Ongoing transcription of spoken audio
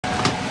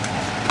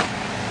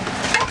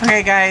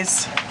Okay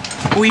guys,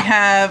 we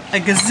have a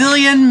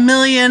gazillion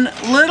million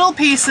little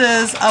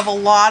pieces of a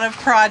lot of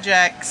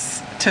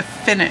projects to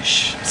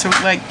finish. So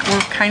like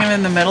we're kind of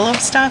in the middle of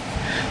stuff.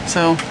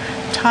 So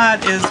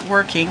Todd is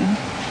working,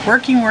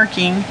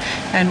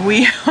 and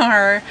we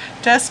are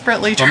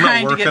desperately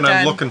trying to get done.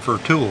 I'm looking for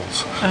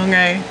tools.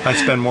 Okay. I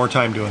spend more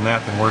time doing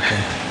that than working.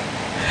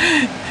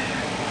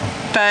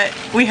 But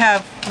we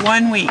have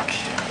 1 week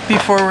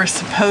before we're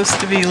supposed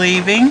to be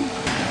leaving.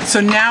 So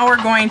now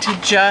we're going to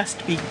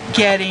just be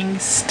getting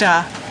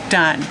stuff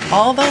done.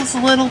 All those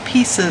little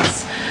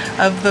pieces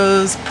of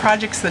those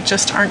projects that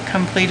just aren't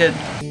completed.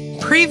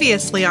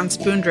 Previously on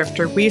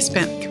Spoondrifter, we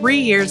spent 3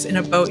 years in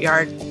a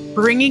boatyard,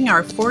 bringing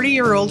our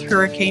 40-year-old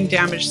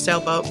hurricane-damaged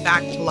sailboat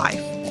back to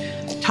life.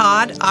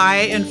 Todd,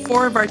 I, and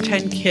 4 of our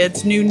 10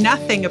 kids knew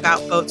nothing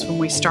about boats when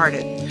we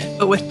started,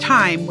 but with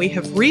time, we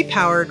have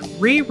repowered,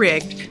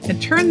 re-rigged,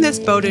 and turned this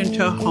boat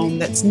into a home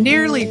that's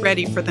nearly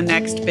ready for the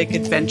next big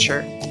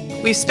adventure.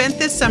 We've spent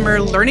this summer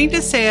learning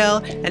to sail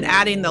and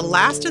adding the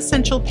last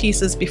essential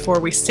pieces before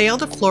we sail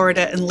to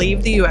Florida and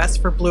leave the U.S.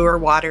 for bluer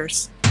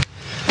waters.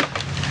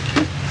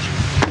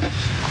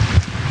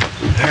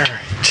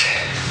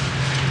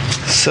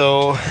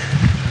 So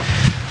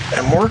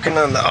I'm working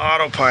on the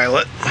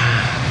Autopilot.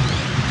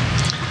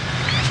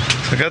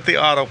 So I got the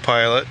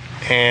Autopilot,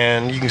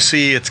 and you can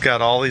see it's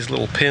got all these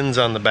little pins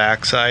on the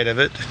back side of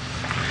it.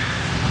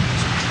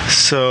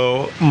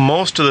 So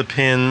most of the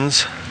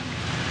pins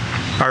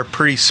are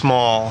pretty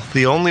small.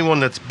 The only one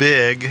that's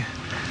big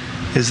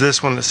is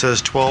this one that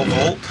says 12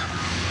 volt.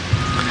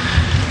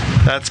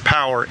 That's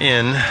power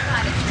in.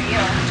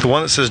 The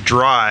one that says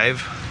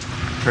drive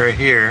right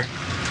here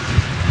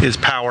is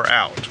power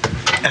out.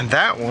 And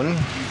that one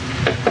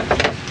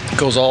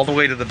goes all the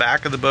way to the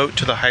back of the boat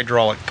to the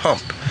hydraulic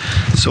pump.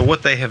 So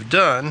what they have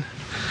done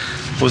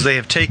was they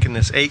have taken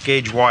this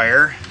 8-gauge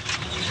wire.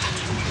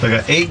 So I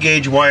got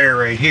 8-gauge wire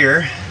right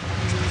here.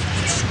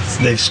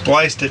 They've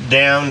spliced it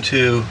down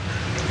to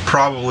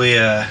probably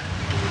a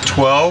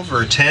 12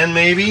 or 10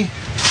 maybe.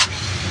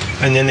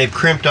 And then they've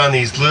crimped on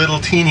these little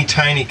teeny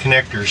tiny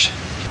connectors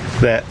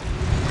that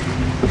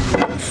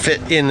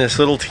fit in this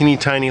little teeny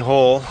tiny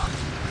hole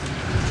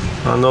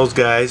on those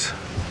guys.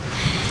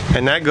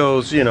 And that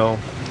goes, you know,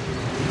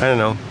 I don't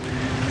know,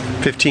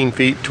 15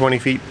 feet, 20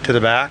 feet to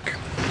the back.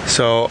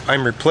 So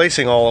I'm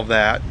replacing all of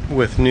that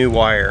with new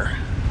wire.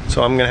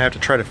 So I'm gonna have to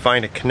try to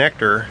find a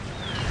connector,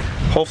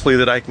 hopefully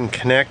that I can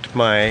connect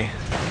my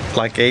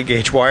like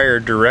 8-gauge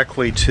wire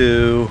directly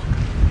to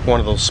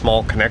one of those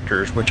small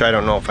connectors, which I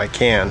don't know if I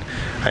can.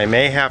 I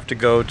may have to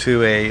go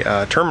to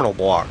a terminal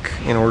block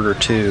in order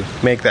to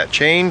make that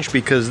change,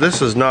 because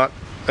this is not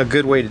a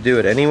good way to do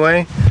it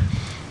anyway.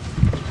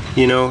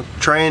 You know,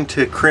 trying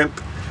to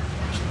crimp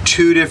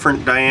 2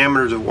 different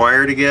diameters of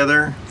wire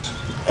together,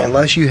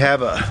 unless you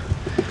have a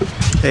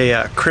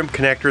crimp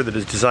connector that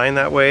is designed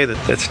that way,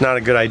 that's not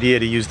a good idea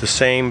to use the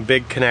same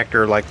big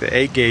connector like the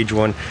 8-gauge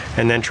one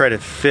and then try to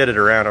fit it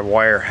around a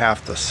wire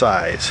half the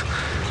size.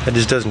 That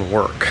just doesn't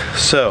work.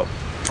 So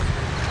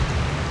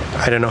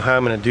I don't know how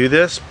I'm going to do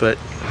this, but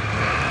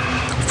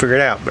I'll figure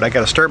it out. But I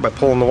got to start by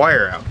pulling the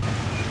wire out.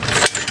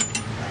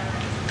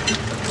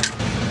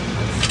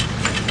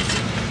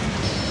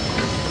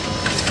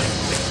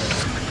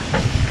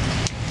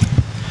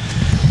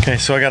 Okay,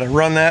 so I got to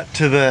run that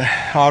to the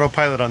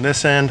Autopilot on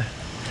this end,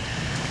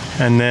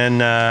 and then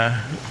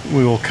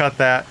we will cut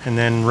that and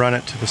then run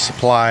it to the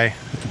supply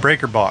at the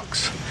breaker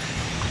box.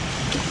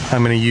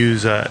 I'm going to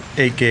use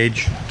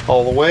 8-gauge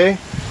all the way.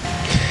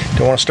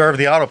 Don't want to starve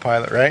the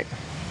Autopilot, right?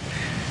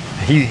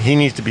 He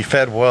needs to be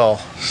fed well,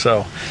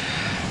 so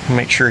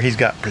make sure he's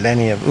got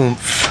plenty of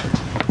oomph.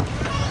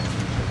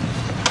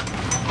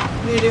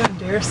 What are you doing,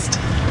 dearest?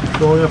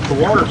 Filling up the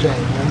water tank.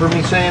 Remember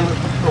me saying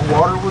that the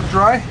water was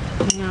dry?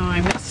 No, I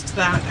missed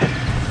that.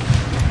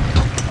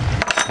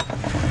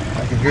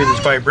 I could hear this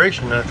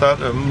vibration, and I thought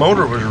the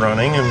motor was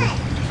running, and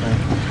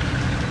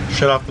I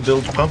shut off the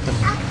bilge pump, and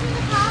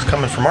it's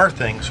coming from our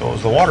thing, so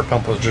the water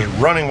pump was just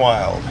running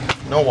wild.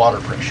 No water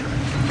pressure.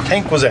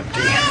 Tank was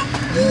empty.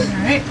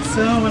 Alright,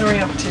 so what are we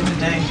up to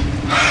today?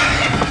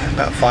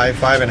 About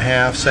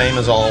 5.5, same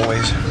as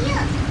always.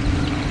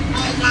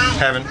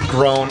 Haven't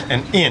grown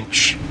an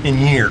inch in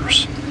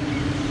years.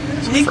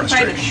 I think I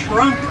might have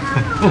shrunk.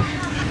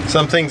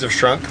 Some things have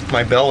shrunk.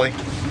 My belly.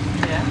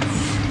 Yes.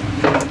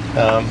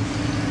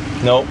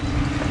 Nope.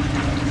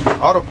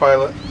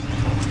 Autopilot.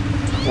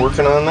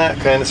 Working on that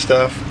kind of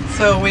stuff.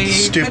 So we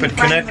stupid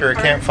connector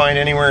I can't find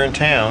anywhere in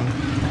town.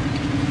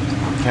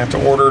 I have to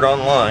order it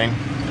online.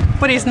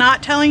 What he's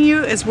not telling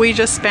you is we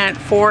just spent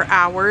 4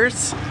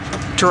 hours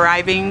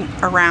driving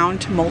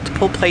around to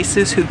multiple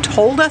places who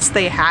told us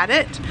they had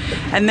it,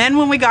 and then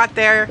when we got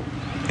there,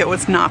 it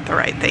was not the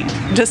right thing,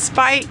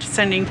 despite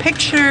sending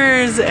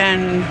pictures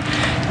and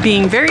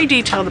being very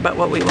detailed about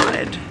what we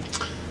wanted.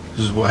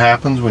 This is what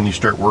happens when you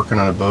start working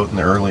on a boat in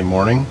the early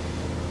morning.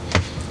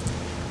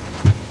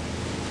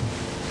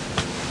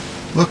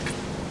 Look,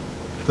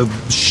 the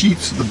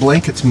sheets of the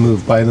blankets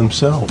move by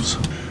themselves.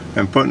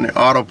 I'm putting the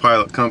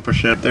Autopilot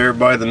compass up there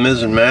by the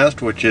mizzen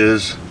mast, which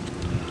is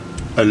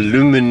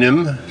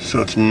aluminum,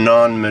 so it's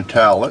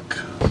non-metallic.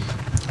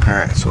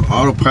 Alright, so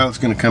Autopilot's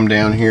going to come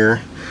down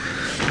here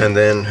and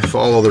then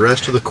follow the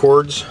rest of the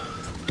cords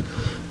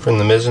from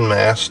the mizzen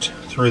mast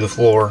through the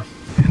floor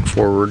and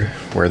forward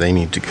where they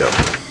need to go.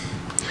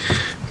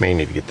 May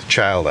need to get the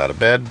child out of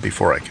bed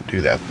before I can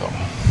do that though.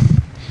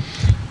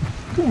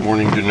 Good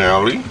morning,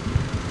 Denali.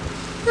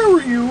 How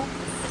are you?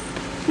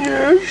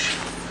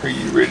 Yes? Are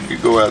you ready to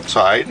go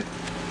outside?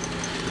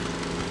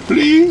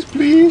 Please,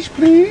 please,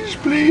 please,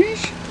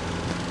 please.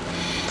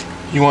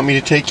 You want me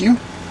to take you?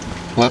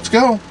 Let's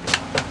go.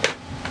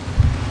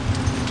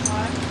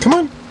 Come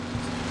on.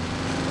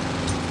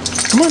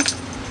 Come on.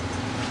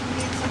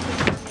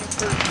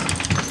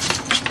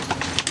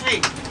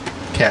 Hey.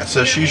 Kat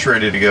says she's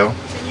ready to go.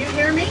 Can you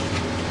hear me?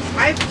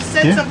 I've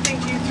said something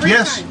to you 3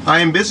 Yes, times. I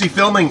am busy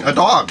filming a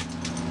dog.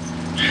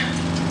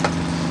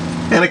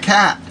 And a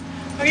cat.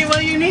 Okay,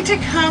 well you need to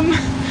come.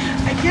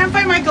 I can't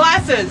find my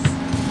glasses.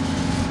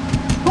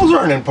 Those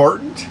aren't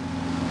important.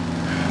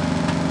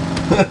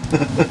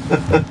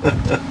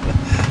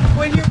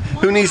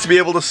 Who needs to be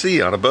able to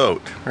see on a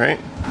boat, right?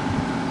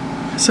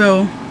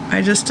 So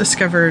I just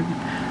discovered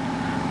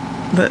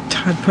that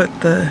Todd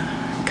put the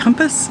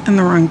compass in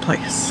the wrong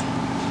place.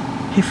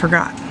 He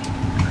forgot.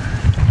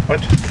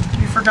 What?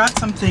 You forgot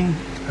something.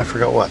 I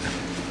forgot what?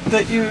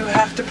 That you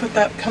have to put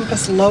that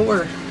compass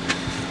lower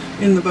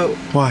in the boat.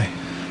 Why?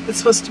 It's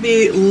supposed to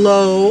be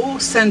low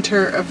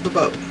center of the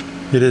boat.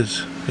 It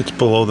is. It's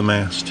below the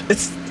mast.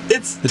 It's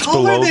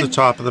below the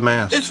top of the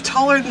mast. It's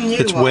taller than you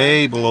It's are.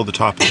 way below the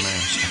top of the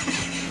mast.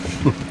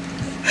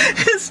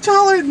 It's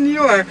taller than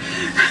you are.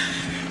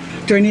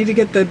 Do I need to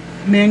get the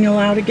manual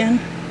out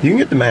again? You can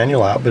get the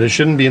manual out, but it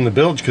shouldn't be in the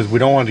bilge because we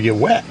don't want it to get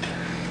wet.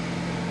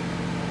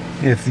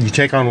 If you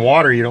take on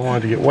water, you don't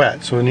want it to get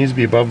wet, so it needs to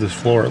be above this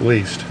floor at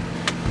least.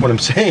 What I'm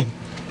saying,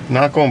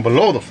 not going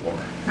below the floor.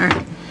 All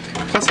right.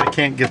 Plus, I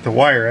can't get the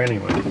wire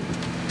anyway.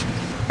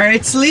 All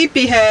right,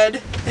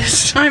 sleepyhead.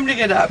 It's time to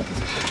get up.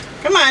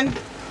 Come on.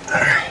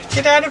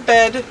 Get out of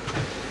bed.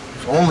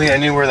 If only I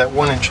knew where that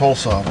 1-inch hole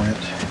saw went.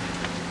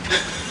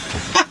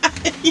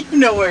 You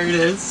know where it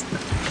is.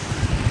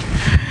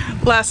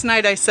 Last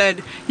night I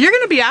said, you're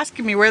going to be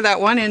asking me where that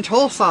 1-inch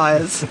hole saw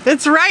is.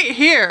 It's right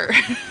here.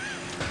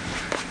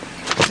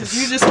 Because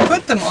you just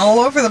put them all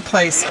over the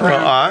place.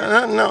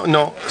 Well,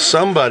 no.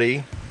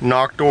 Somebody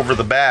knocked over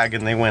the bag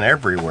and they went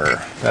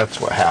everywhere. That's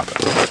what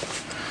happened.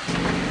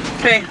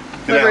 Okay,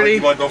 Liberty.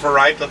 You want to go for a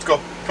ride? Let's go.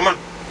 Come on.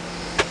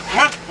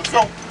 Come on, let's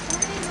go.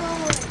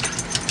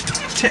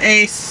 To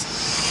Ace.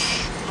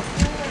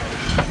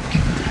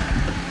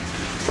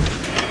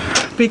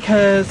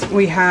 Because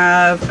we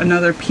have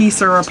another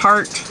piece or a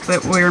part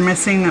that we're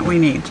missing that we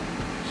need.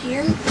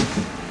 Here?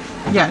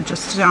 Yeah,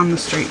 just down the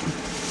street.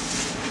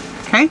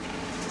 Okay?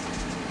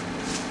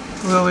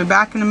 We'll be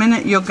back in a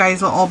minute. You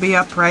guys will all be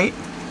up, right?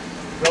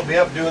 They'll be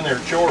up doing their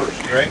chores,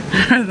 right?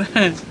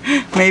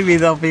 Maybe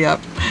they'll be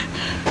up.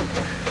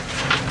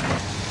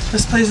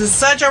 This place is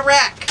such a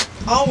wreck.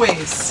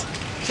 Always.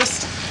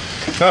 Just...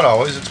 Not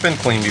always. It's been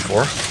clean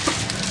before.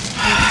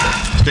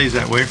 Stays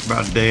that way for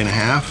about a day and a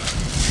half.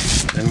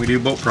 Then we do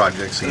boat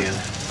projects again.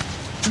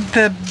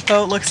 The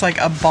boat looks like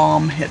a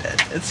bomb hit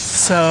it. It's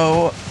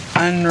so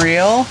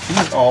unreal.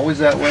 Isn't it always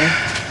that way?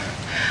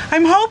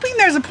 I'm hoping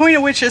there's a point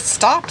at which it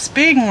stops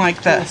being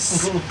like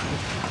this.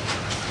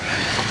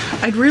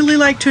 I'd really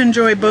like to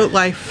enjoy boat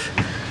life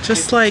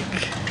just like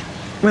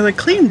with a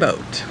clean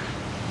boat.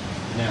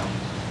 No.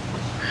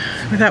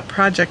 Without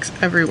projects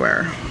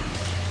everywhere.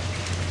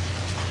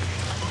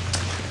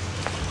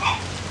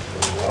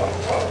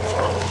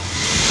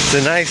 It's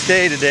a nice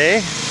day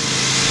today.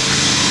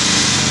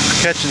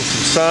 Catching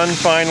some sun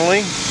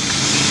finally.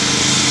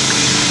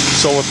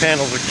 Solar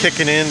panels are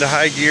kicking into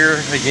high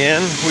gear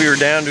again. We were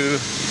down to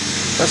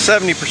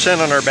 70%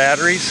 on our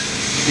batteries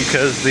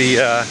because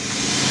the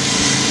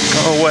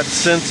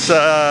since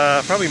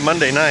probably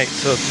Monday night,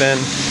 so it's been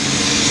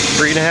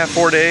 3.5,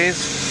 4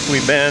 days.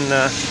 We've been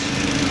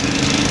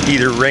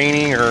either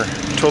raining or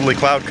totally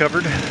cloud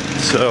covered.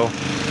 So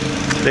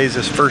today's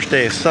this first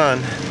day of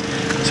sun.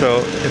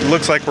 So it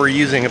looks like we're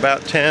using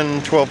about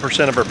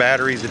 10-12% of our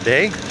batteries a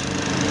day.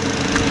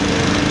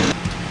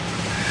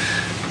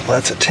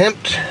 Let's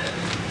attempt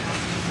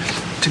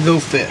to go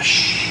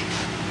fish.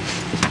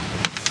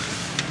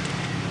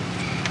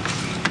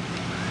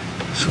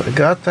 So I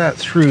got that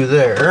through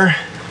there,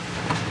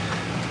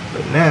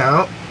 but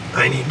now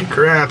I need to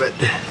grab it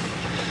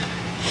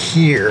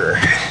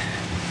here.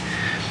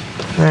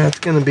 That's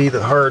going to be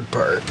the hard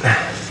part.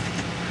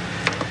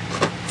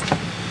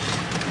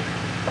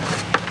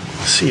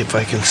 Let's see if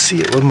I can see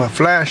it with my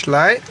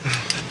flashlight.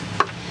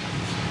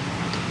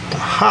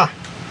 Aha!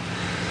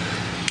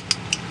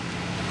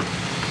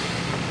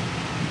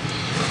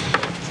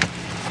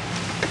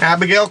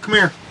 Abigail, come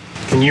here.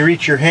 Can you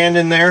reach your hand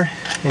in there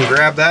and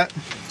grab that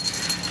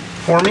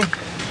for me?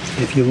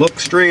 If you look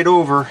straight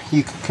over,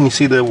 can you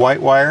see the white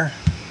wire?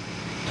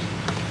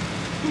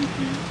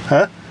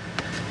 Huh?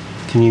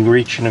 Can you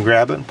reach in and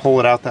grab it and pull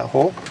it out that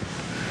hole?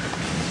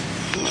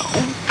 No.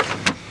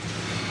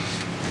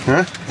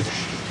 Huh?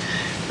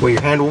 Well,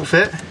 your hand won't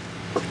fit?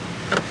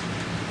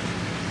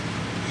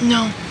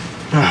 No.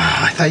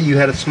 I thought you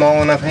had a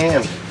small enough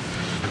hand.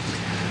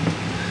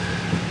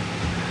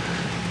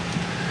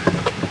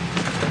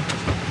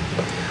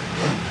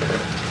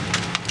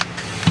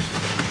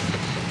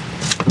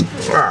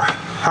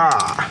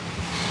 Aha!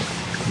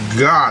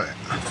 Got it.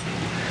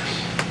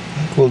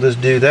 We'll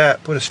just do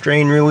that. Put a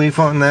strain relief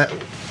on that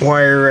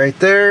wire right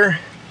there.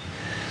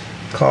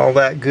 Call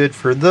that good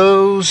for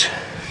those.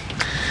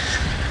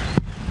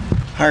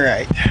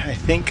 Alright, I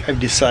think I've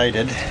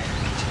decided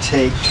to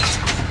take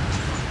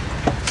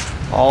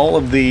all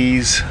of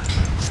these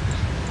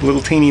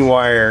little teeny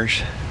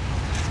wires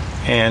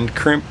and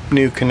crimp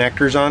new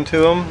connectors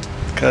onto them,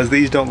 because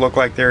these don't look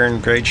like they're in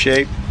great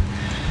shape,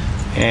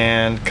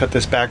 and cut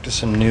this back to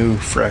some new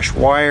fresh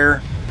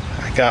wire.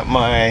 I got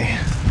my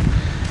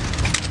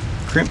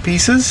crimp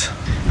pieces.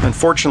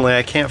 Unfortunately,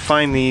 I can't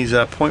find these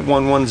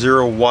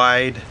 0.110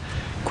 wide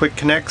quick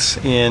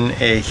connects in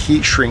a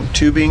heat shrink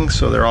tubing,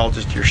 so they're all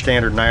just your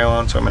standard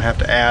nylon, so I'm gonna have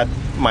to add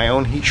my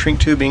own heat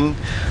shrink tubing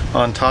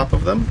on top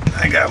of them.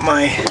 I got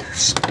my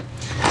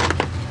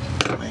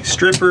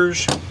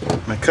strippers,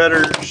 my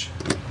cutters,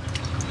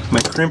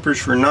 my crimpers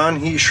for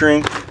non-heat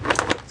shrink,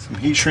 some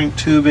heat shrink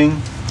tubing,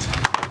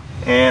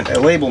 and a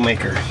label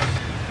maker.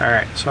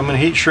 Alright, so I'm gonna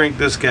heat shrink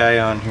this guy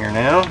on here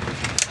now.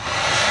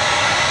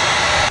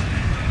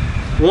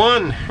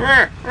 One.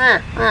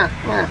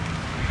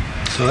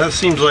 So that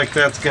seems like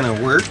that's gonna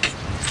work.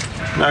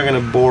 I'm not gonna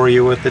bore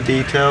you with the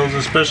details,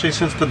 especially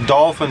since the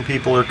dolphin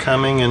people are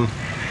coming and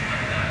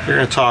they're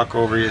gonna talk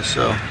over you,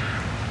 so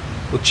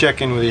we'll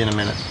check in with you in a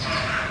minute.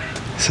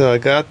 So I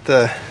got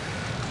the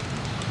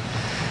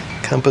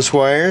compass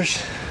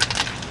wires,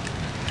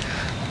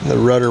 the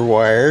rudder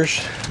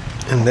wires,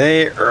 and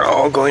they are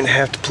all going to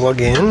have to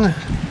plug in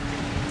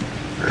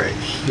right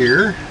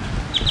here.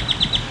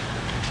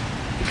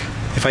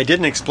 If I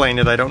didn't explain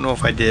it, I don't know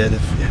if I did.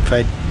 If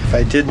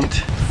I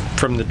didn't,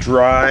 from the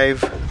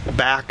drive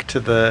back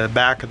to the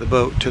back of the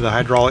boat to the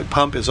hydraulic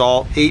pump is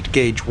all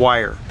 8-gauge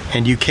wire,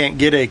 and you can't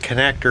get a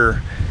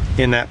connector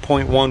in that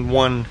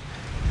 0.110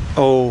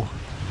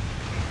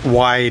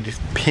 wide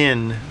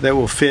pin that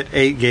will fit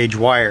 8-gauge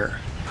wire.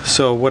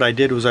 So what I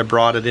did was I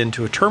brought it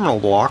into a terminal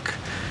block,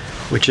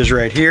 which is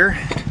right here.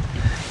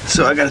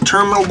 So I got a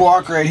terminal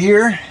block right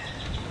here.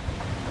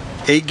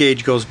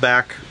 8-gauge goes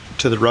back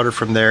to the rudder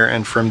from there,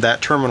 and from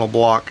that terminal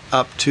block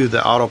up to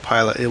the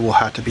Autopilot it will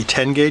have to be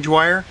 10-gauge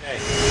wire.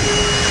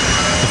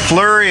 The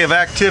flurry of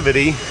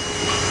activity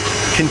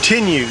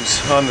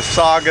continues on the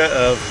saga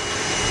of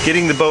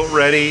getting the boat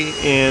ready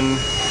in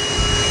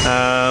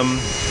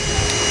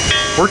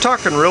we're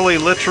talking really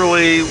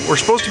literally, we're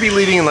supposed to be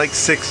leaving in like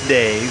 6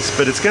 days,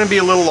 but it's going to be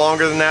a little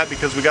longer than that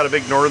because we got a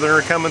big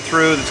northerner coming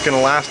through that's going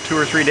to last 2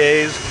 or 3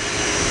 days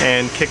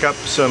and kick up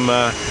some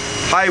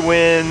high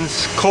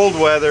winds, cold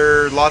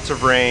weather, lots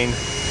of rain,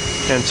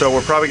 and so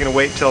we're probably going to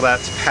wait till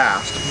that's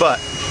passed. But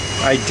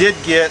I did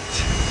get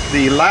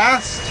the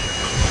last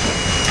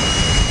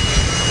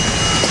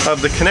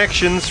of the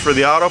connections for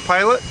the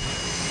Autopilot.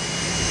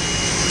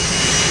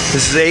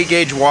 This is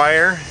 8-gauge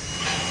wire.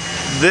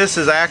 This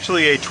is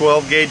actually a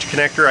 12-gauge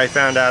connector I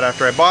found out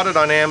after I bought it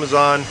on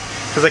Amazon,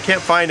 because I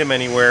can't find them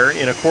anywhere,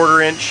 in a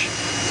 1/4 inch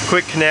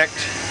quick connect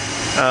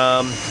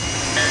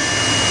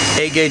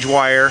 8-gauge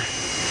wire.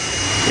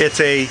 It's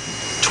a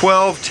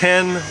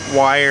 12-10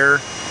 wire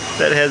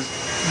that has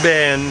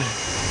been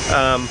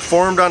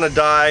formed on a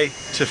die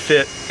to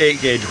fit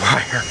 8-gauge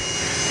wire.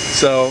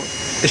 So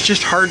it's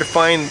just hard to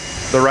find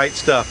the right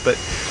stuff, but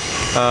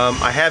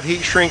I have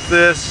heat shrink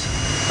this.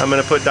 I'm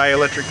going to put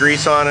dielectric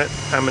grease on it.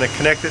 I'm going to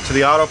connect it to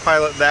the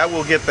Autopilot. That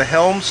will get the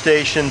helm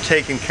station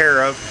taken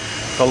care of,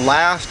 the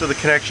last of the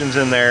connections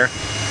in there.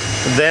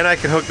 Then I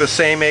can hook the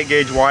same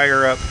 8-gauge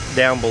wire up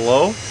down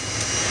below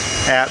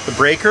at the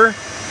breaker,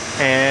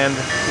 and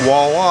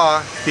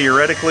voila,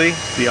 theoretically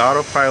the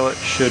Autopilot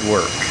should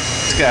work.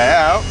 This guy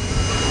out.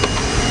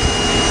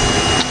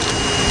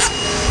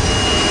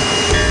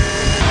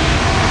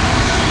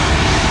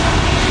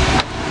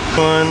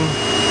 One.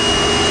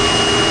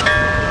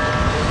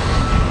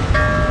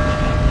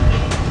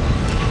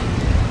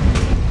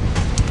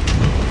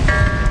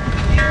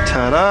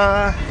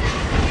 Ta-da!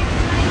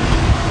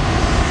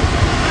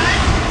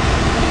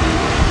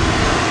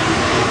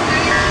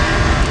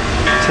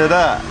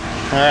 Ta-da!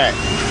 Alright.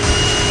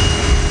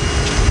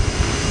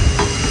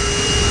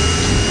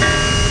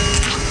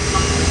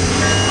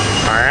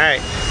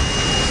 Alright.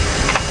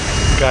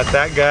 Got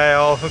that guy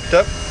all hooked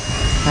up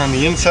on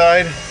the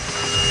inside.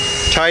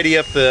 Tidy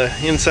up the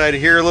inside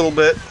of here a little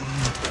bit.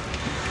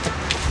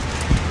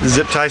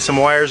 Zip tie some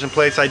wires in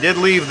place. I did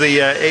leave the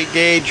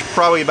 8-gauge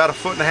probably about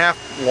 1.5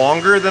 feet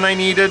longer than I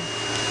needed,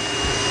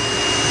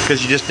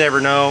 because you just never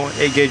know.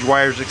 8-gauge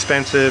wire is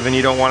expensive and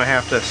you don't want to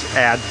have to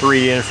add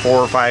 3 and 4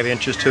 or 5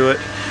 inches to it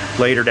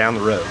later down the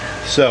road.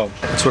 So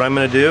that's what I'm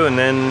going to do, and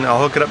then I'll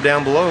hook it up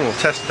down below and we'll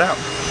test it out.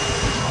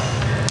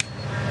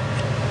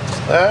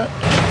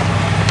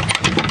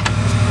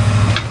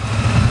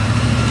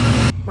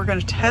 We're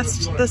going to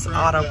test this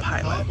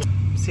Autopilot.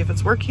 see if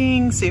it's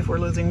working, see if we're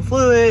losing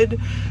fluid,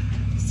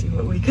 see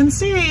what we can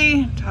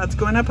see. Todd's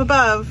going up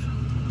above.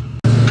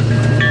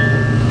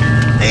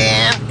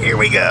 And here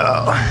we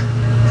go.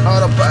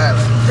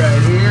 Autopilot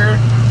right here.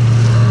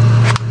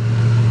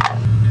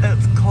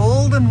 It's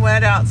cold and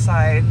wet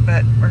outside,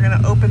 but we're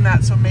gonna open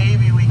that so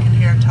maybe we can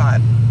hear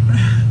Todd.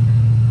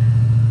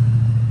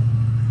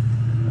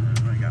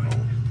 I got a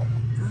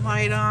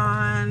Light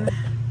on.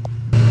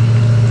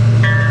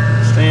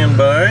 stand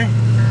by.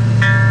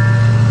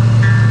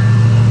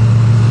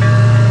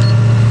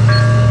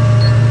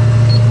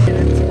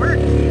 It's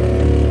working.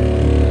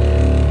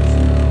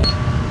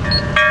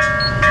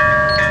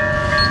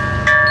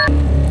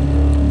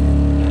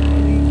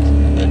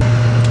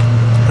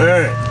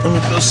 Alright, let me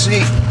go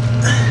see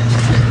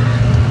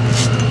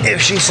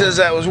if she says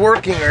that was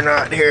working or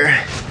not here.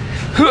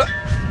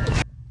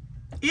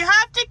 You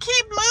have to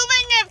keep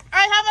moving if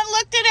I haven't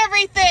looked at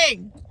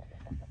everything.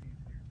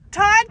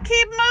 Todd,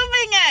 keep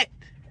moving it.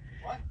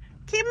 What?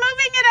 Keep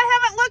moving it. I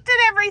haven't looked at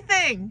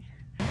everything.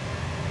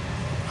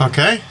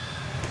 Okay.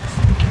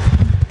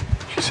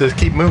 She says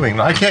keep moving.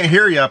 I can't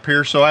hear you up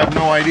here, so I have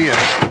no idea.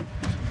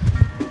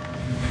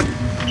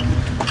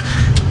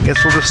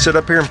 Guess we'll just sit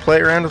up here and play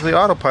around with the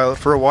autopilot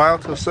for a while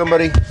till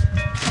somebody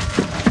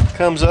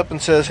comes up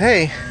and says,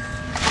 hey,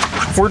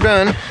 we're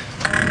done.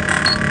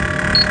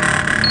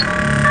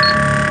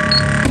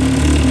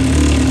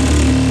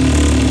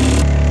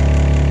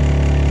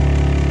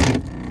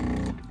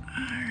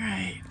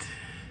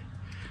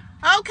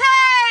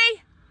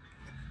 Okay.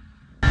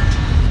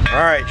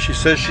 Alright, she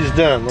says she's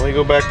done. Let me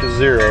go back to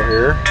 0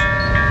 here.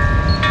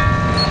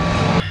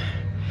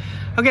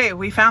 Okay,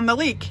 we found the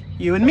leak.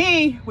 You and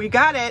me, we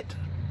got it.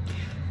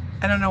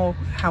 I don't know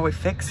how we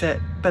fix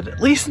it, but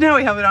at least now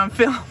we have it on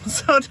film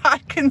so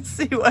Todd can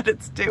see what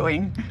it's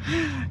doing.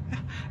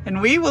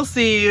 And we will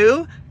see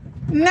you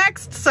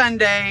next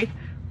Sunday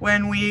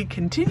when we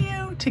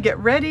continue to get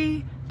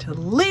ready to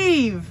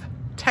leave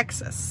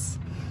Texas.